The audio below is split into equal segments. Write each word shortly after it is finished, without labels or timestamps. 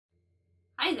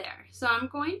So I'm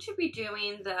going to be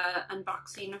doing the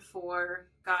unboxing for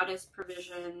Goddess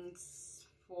Provisions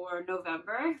for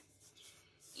November.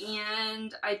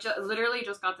 And I literally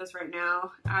just got this right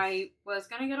now. I was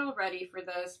gonna get all ready for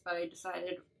this, but I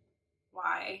decided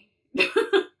why. I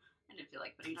didn't feel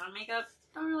like putting on makeup.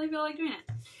 Don't really feel like doing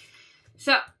it.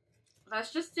 So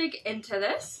let's just dig into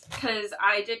this, because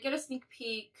I did get a sneak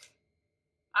peek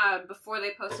before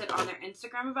they posted on their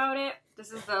Instagram about it.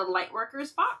 This is the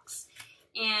Lightworkers Box,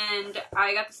 and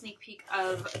I got the sneak peek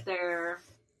of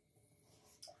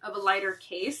a lighter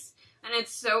case. And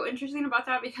it's so interesting about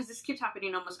that because this keeps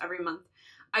happening almost every month.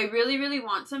 I really, really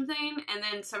want something, and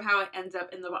then somehow it ends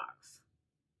up in the box.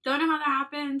 Don't know how that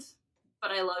happens, but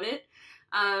I love it.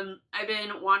 I've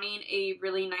been wanting a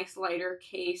really nice lighter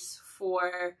case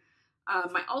for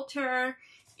my altar,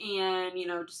 and, you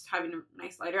know, just having a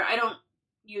nice lighter. I don't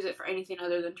use it for anything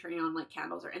other than turning on, like,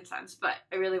 candles or incense, but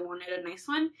I really wanted a nice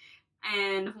one.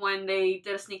 And when they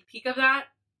did a sneak peek of that,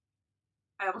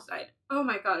 I almost died. Oh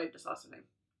my god, I just lost something.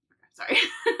 Sorry,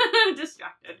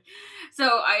 distracted. So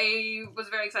I was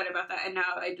very excited about that, and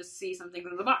now I just see something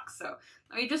in the box. So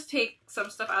let me just take some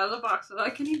stuff out of the box so that I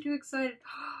can get too excited.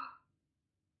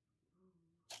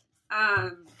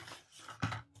 Because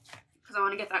I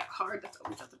want to get that card that's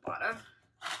always at the bottom.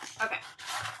 Okay.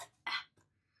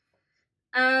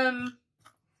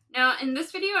 Now in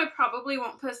this video I probably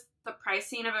won't put the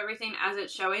pricing of everything as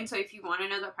it's showing. So if you want to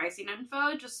know the pricing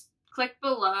info, just click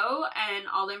below and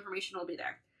all the information will be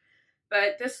there.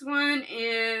 But this one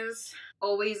is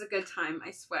always a good time,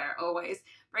 I swear, always.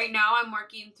 Right now I'm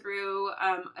working through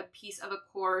a piece of a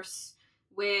course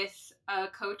with a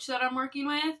coach that I'm working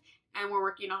with, and we're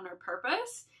working on our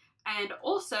purpose. And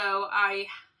also I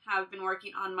have been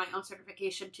working on my own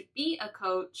certification to be a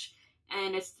coach,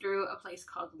 and it's through a place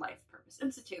called Life Purpose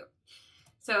Institute.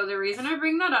 So the reason I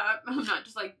bring that up, I'm not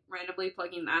just like randomly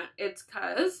plugging that, it's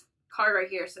because card right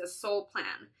here says Soul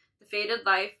Plan. The fated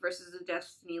life versus the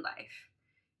destiny life.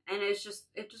 And it just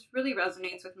really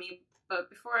resonates with me. But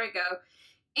before I go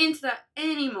into that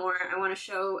anymore, I want to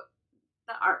show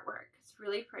the artwork. It's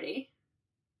really pretty.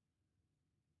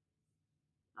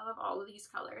 I love all of these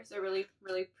colors. They're really,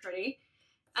 really pretty.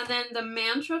 And then the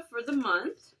mantra for the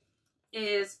month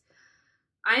is,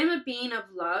 I am a being of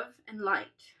love and light,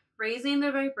 raising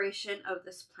the vibration of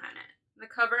this planet. The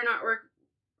cover and artwork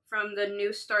from the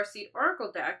new Starseed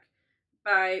Oracle deck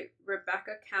by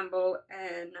Rebecca Campbell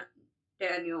and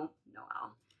Daniel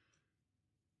Noel.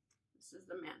 This is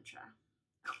the mantra.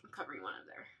 Oh, I'm covering one of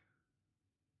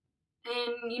there.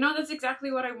 And you know, that's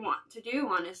exactly what I want to do,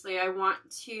 honestly. I want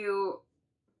to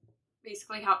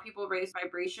basically help people raise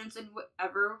vibrations in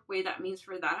whatever way that means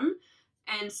for them.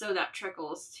 And so that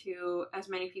trickles to as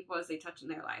many people as they touch in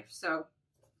their life. So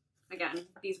again,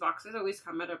 these boxes always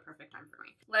come at a perfect time for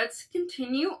me. Let's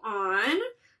continue on.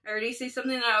 I already see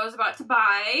something that I was about to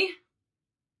buy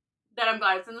that I'm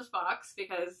glad it's in this box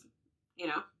because, you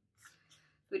know,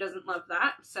 who doesn't love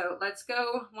that? So let's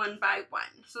go one by one.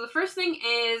 So the first thing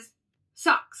is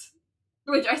socks,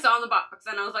 which I saw in the box,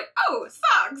 and I was like, oh,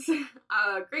 socks!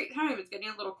 Great time. It's getting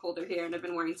a little colder here, and I've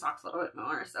been wearing socks a little bit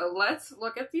more. So let's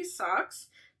look at these socks.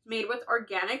 Made with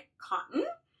organic cotton.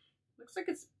 Looks like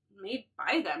it's made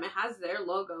by them. It has their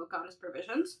logo, Goddess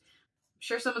Provisions. I'm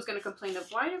sure someone's going to complain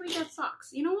of, why did we get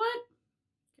socks? You know what?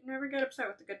 Can never get upset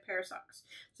with a good pair of socks.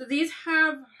 So these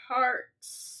have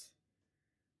hearts,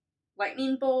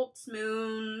 lightning bolts,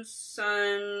 moons,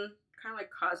 sun, kind of like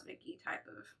cosmic-y type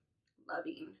of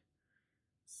loving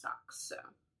socks. So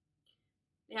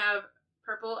they have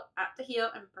purple at the heel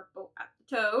and purple at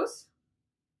the toes.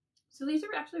 So these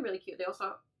are actually really cute. They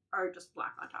also are just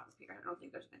black on top of here. I don't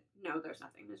think there's there's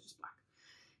nothing. It's just black.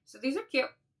 So these are cute.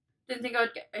 Didn't think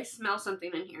I smell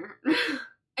something in here.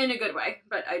 In a good way,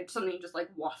 but something just like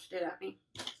wafted at me.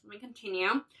 So let me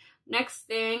continue. Next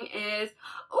thing is,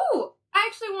 oh, I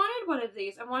actually wanted one of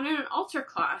these. I wanted an altar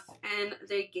cloth, and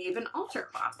they gave an altar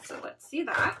cloth. So let's see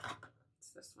that.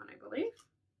 It's this one, I believe.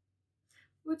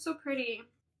 Oh, it's so pretty.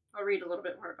 I'll read a little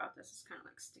bit more about this. It's kind of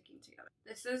like sticking together.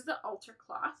 This is the altar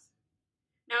cloth.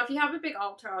 Now, if you have a big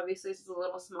altar, obviously this is a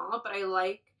little small, but I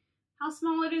like how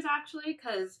small it is actually,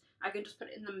 because I can just put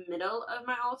it in the middle of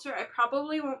my altar. I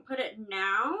probably won't put it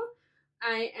now.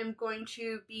 I am going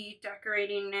to be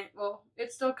decorating it. Well,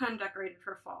 it's still kind of decorated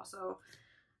for fall, so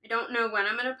I don't know when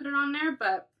I'm going to put it on there,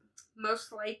 but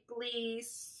most likely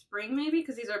spring maybe,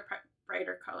 because these are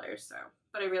brighter colors. So,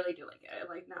 but I really do like it.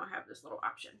 I like now I have this little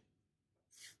option.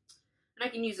 And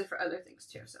I can use it for other things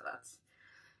too, so that's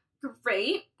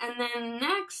great. And then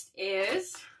next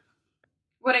is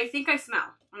what I think I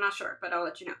smell. I'm not sure, but I'll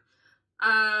let you know.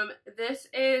 This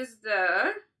is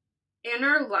the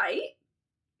Inner Light,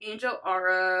 Angel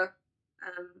Aura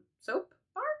soap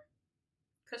bar?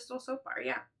 Crystal soap bar,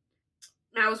 yeah.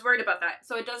 Now I was worried about that.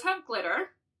 So it does have glitter.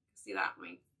 See that? Let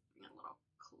me bring it a little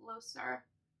closer.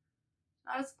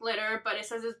 That has glitter, but it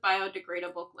says it's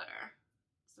biodegradable glitter.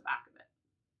 It's the back of it.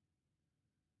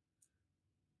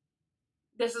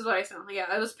 This is what I smell.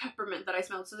 Yeah, it was peppermint that I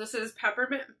smelled. So this is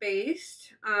peppermint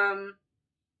based.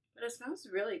 But it smells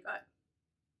really good.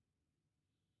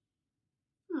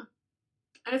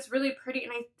 And it's really pretty.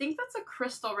 And I think that's a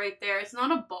crystal right there. It's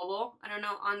not a bubble. I don't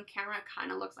know. On camera, it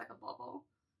kind of looks like a bubble.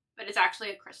 But it's actually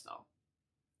a crystal.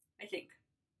 I think.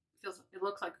 It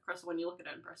looks like a crystal when you look at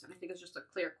it in person. I think it's just a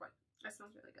clear quartz. That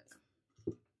smells really good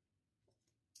though.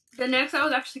 The next, I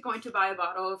was actually going to buy a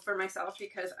bottle for myself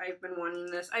because I've been wanting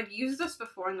this. I've used this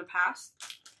before in the past.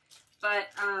 But,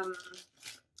 I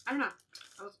don't know.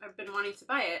 I've been wanting to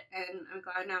buy it. And I'm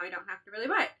glad now I don't have to really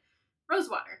buy it.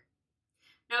 Rosewater.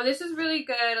 Now this is really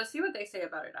good. Let's see what they say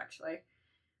about it actually.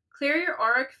 Clear your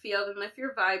auric field and lift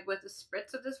your vibe with a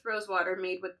spritz of this rosewater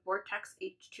made with Vortex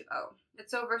H2O.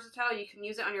 It's so versatile, you can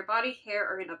use it on your body, hair,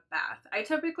 or in a bath. I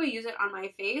typically use it on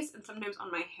my face and sometimes on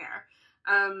my hair.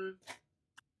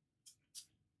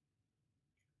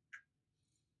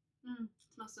 It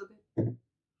smells so good.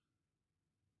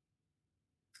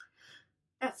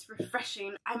 That's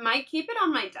refreshing. I might keep it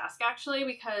on my desk actually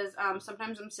because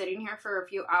sometimes I'm sitting here for a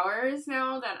few hours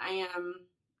now that I am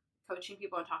coaching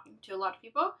people and talking to a lot of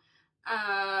people.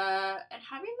 And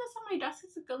having this on my desk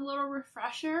is a good little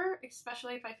refresher,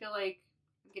 especially if I feel like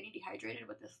I'm getting dehydrated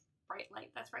with this bright light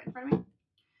that's right in front of me.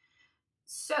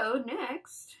 So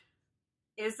next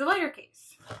is the lighter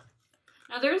case.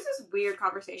 Now there's this weird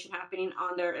conversation happening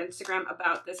on their Instagram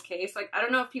about this case. Like, I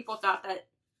don't know if people thought that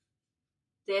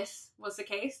this was the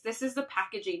case. This is the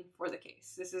packaging for the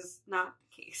case. This is not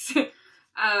the case.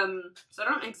 So I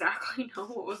don't exactly know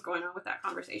what was going on with that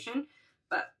conversation,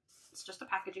 but it's just the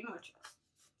packaging, which is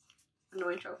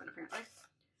annoying to open apparently.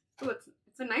 Oh,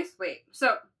 it's a nice weight.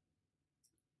 So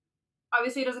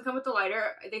obviously it doesn't come with the lighter.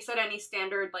 They said any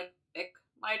standard like thick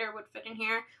lighter would fit in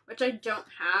here, which I don't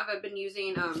have. I've been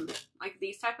using like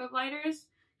these type of lighters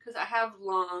because I have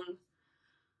long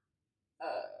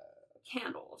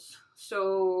candles.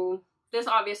 So this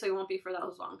obviously won't be for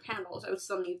those long candles. I would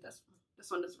still need this one.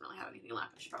 This one doesn't really have anything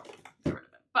left. I should probably get rid of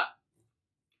it. But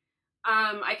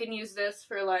I can use this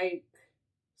for like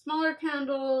smaller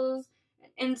candles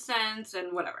and incense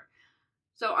and whatever.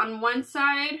 So on one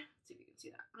side, let's see if you can see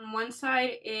that. On one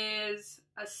side is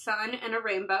a sun and a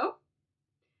rainbow.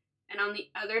 And on the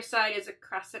other side is a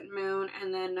crescent moon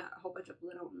and then a whole bunch of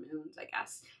little moons, I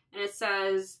guess. And it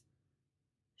says,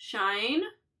 shine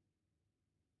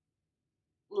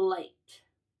light,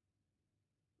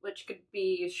 which could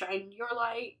be shine your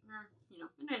light, or, you know,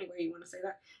 in any way you want to say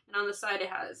that. And on the side it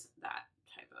has that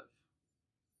type of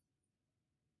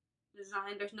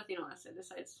design. There's nothing on that side. This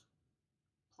side's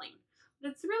plain.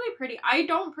 But it's really pretty. I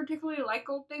don't particularly like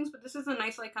gold things, but this is a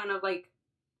nice, like, kind of like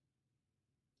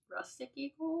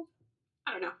rustic-y gold.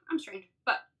 I don't know. I'm strange,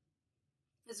 but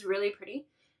it's really pretty.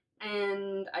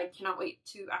 And I cannot wait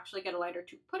to actually get a lighter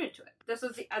to put into it. This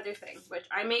is the other thing, which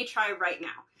I may try right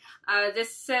now.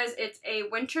 This says it's a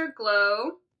winter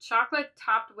glow chocolate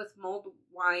topped with mulled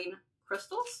wine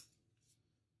crystals.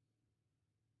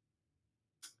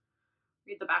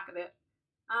 Read the back of it.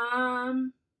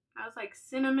 Has like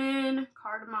cinnamon,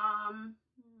 cardamom.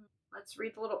 Let's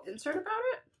read the little insert about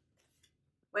it.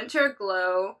 Winter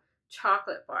glow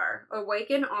chocolate bar.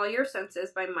 Awaken all your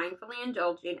senses by mindfully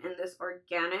indulging in this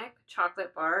organic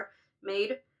chocolate bar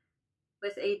made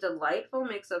with a delightful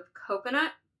mix of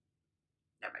coconut,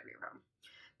 that might be wrong,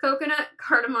 coconut,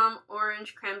 cardamom,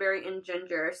 orange, cranberry, and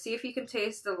ginger. See if you can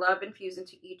taste the love infused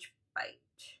into each bite.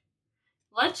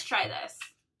 Let's try this.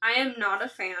 I am not a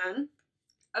fan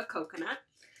of coconut,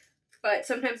 but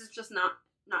sometimes it's just not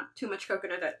too much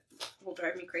coconut that will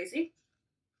drive me crazy.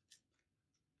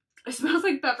 It smells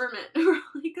like peppermint,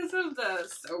 because of the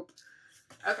soap.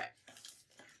 Okay.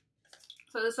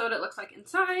 So this is what it looks like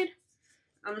inside.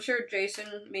 I'm sure Jason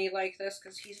may like this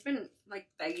because he's been like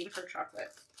begging for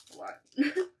chocolate a lot.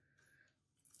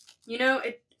 You know,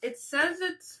 it says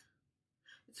it's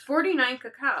 49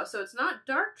 cacao, so it's not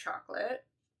dark chocolate.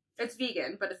 It's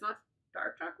vegan, but it's not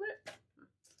dark chocolate.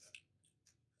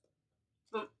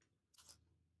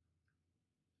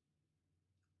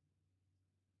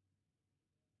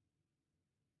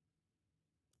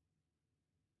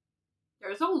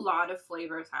 There's a lot of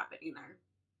flavors happening there.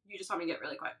 You just want me to get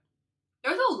really quiet.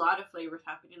 There's a lot of flavors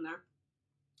happening there.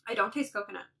 I don't taste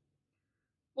coconut.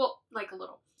 Well, like a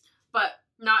little. But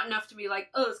not enough to be like,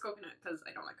 oh, it's coconut, because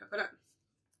I don't like coconut.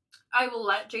 I will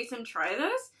let Jason try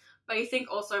this, But I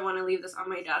think also I want to leave this on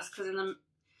my desk because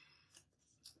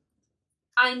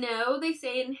I know they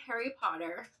say in Harry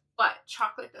Potter, but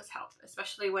chocolate does help,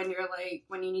 especially when you're like,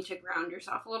 when you need to ground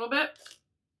yourself a little bit.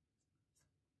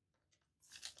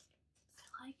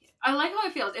 I like it. I like how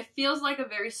it feels. It feels like a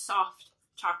very soft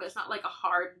chocolate. It's not like a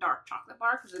hard, dark chocolate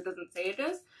bar because it doesn't say it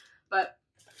is. But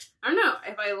I don't know.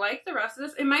 If I like the rest of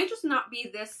this, it might just not be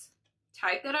this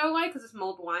type that I would like because it's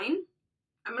mulled wine.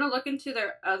 I'm going to look into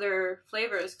their other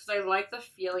flavors because I like the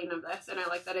feeling of this. And I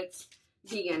like that it's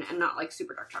vegan and not like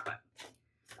super dark chocolate.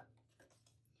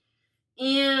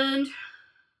 And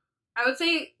I would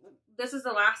say this is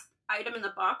the last item in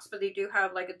the box, but they do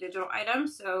have like a digital item.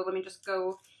 So let me just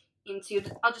go into,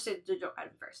 I'll just say the digital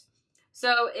item first.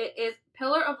 So it is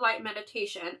Pillar of Light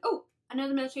Meditation. Oh,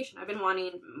 another meditation. I've been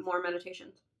wanting more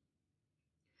meditations.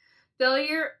 Fill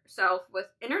yourself with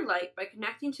inner light by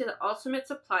connecting to the ultimate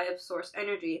supply of source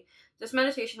energy. This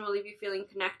meditation will leave you feeling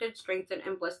connected, strengthened,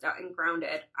 and blissed out and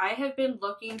grounded. I have been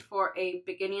looking for a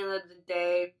beginning of the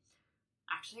day.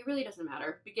 Actually, it really doesn't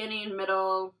matter. Beginning,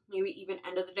 middle, maybe even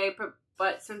end of the day.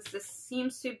 But since this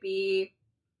seems to be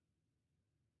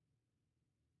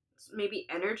maybe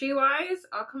energy-wise,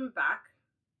 I'll come back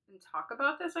and talk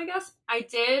about this, I guess. I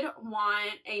did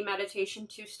want a meditation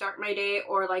to start my day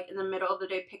or like in the middle of the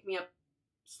day, pick me up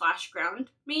 / ground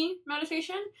me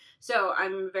meditation. So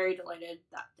I'm very delighted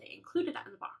that they included that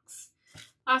in the box.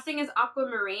 Last thing is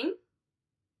Aquamarine. You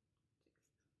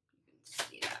can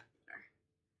see that.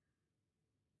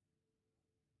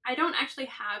 I don't actually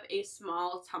have a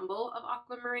small tumble of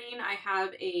Aquamarine. I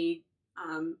have a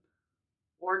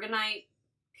organite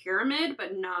pyramid,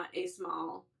 but not a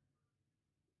small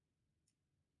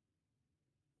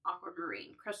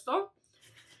Aquamarine crystal.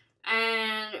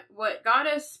 And what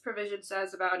Goddess Provision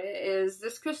says about it is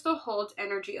this crystal holds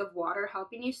energy of water,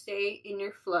 helping you stay in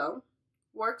your flow.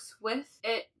 Works with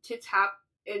it to tap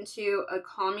into a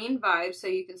calming vibe so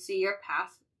you can see your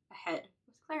path ahead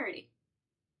with clarity.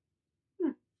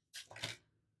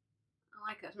 I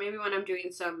like this. Maybe when I'm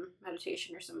doing some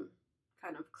meditation or some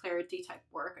kind of clarity type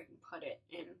work, I can put it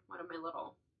in one of my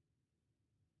little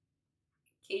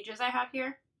cages I have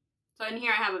here. So in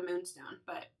here I have a moonstone,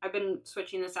 but I've been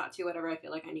switching this out to whatever I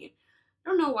feel like I need. I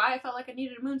don't know why I felt like I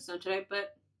needed a moonstone today, but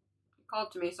it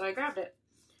called to me, so I grabbed it.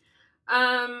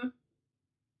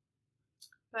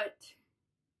 But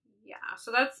yeah,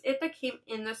 so that's it that came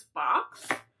in this box.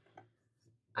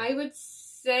 I would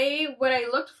say what I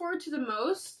looked forward to the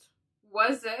most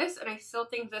was this, and I still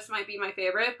think this might be my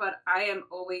favorite, but I am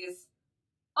always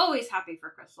happy for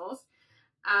crystals.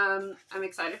 I'm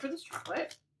excited for this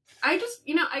chocolate. I just,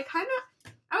 you know, I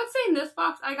would say in this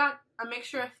box I got a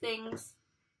mixture of things,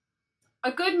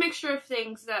 a good mixture of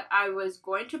things that I was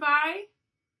going to buy,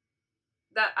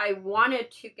 that I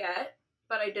wanted to get,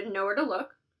 but I didn't know where to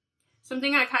look.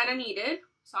 Something I kind of needed,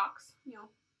 socks, you know,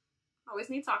 always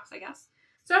need socks, I guess.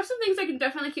 So I have some things I can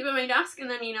definitely keep at my desk, and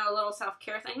then, you know, a little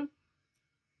self-care thing.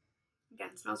 Again,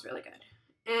 it smells really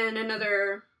good. And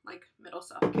another, like, middle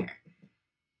self-care.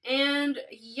 And,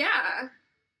 yeah.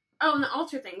 Oh, and the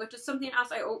altar thing, which is something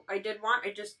else I did want.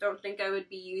 I just don't think I would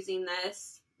be using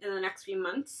this in the next few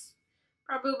months.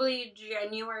 Probably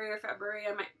January or February,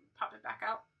 I might pop it back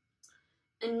out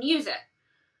and use it.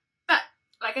 But,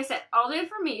 like I said, all the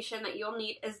information that you'll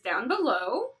need is down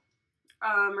below.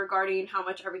 Regarding how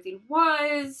much everything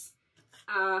was,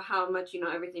 how much, you know,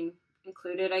 everything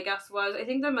included, I guess, was. I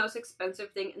think the most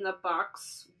expensive thing in the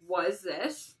box was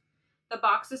this. The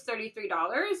box is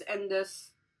 $33, and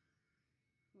this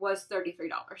was $33.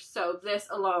 So this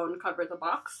alone covered the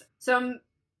box. So I'm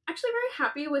actually very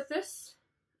happy with this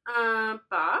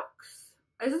box.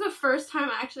 This is the first time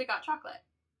I actually got chocolate.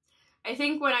 I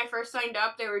think when I first signed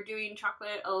up, they were doing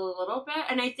chocolate a little bit.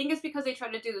 And I think it's because they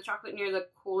tried to do the chocolate near the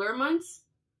cooler months.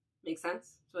 Makes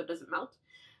sense. So it doesn't melt.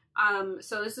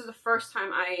 So this is the first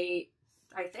time I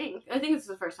think this is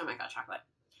the first time I got chocolate.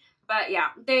 But yeah,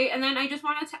 and then I just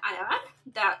wanted to add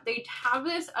that they have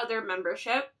this other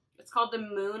membership. It's called the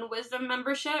Moon Wisdom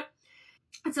membership.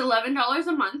 It's $11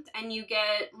 a month, and you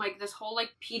get like this whole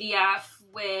like PDF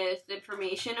with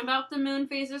information about the moon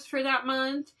phases for that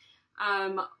month.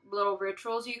 Little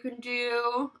rituals you can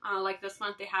do. Like this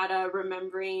month they had a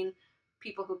remembering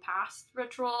people who passed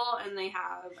ritual, and they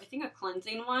have, I think, a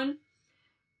cleansing one,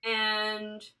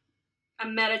 and a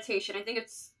meditation. I think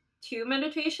it's 2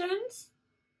 meditations,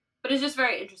 but it's just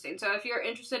very interesting. So if you're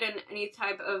interested in any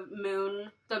type of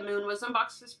moon, the Moon Wisdom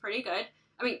box is pretty good.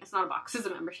 I mean, it's not a box, it's a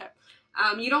membership.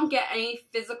 You don't get any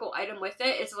physical item with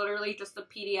it. It's literally just a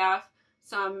PDF,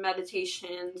 some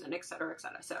meditations, and etc.,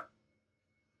 etc. So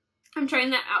I'm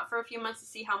trying that out for a few months to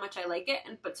see how much I like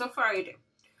it, but so far I do.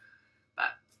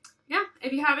 But yeah,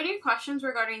 if you have any questions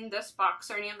regarding this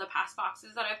box or any of the past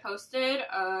boxes that I've posted,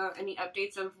 any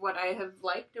updates of what I have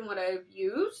liked and what I've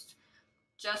used,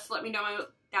 just let me know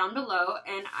down below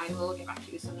and I will get back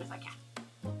to you as soon as I can.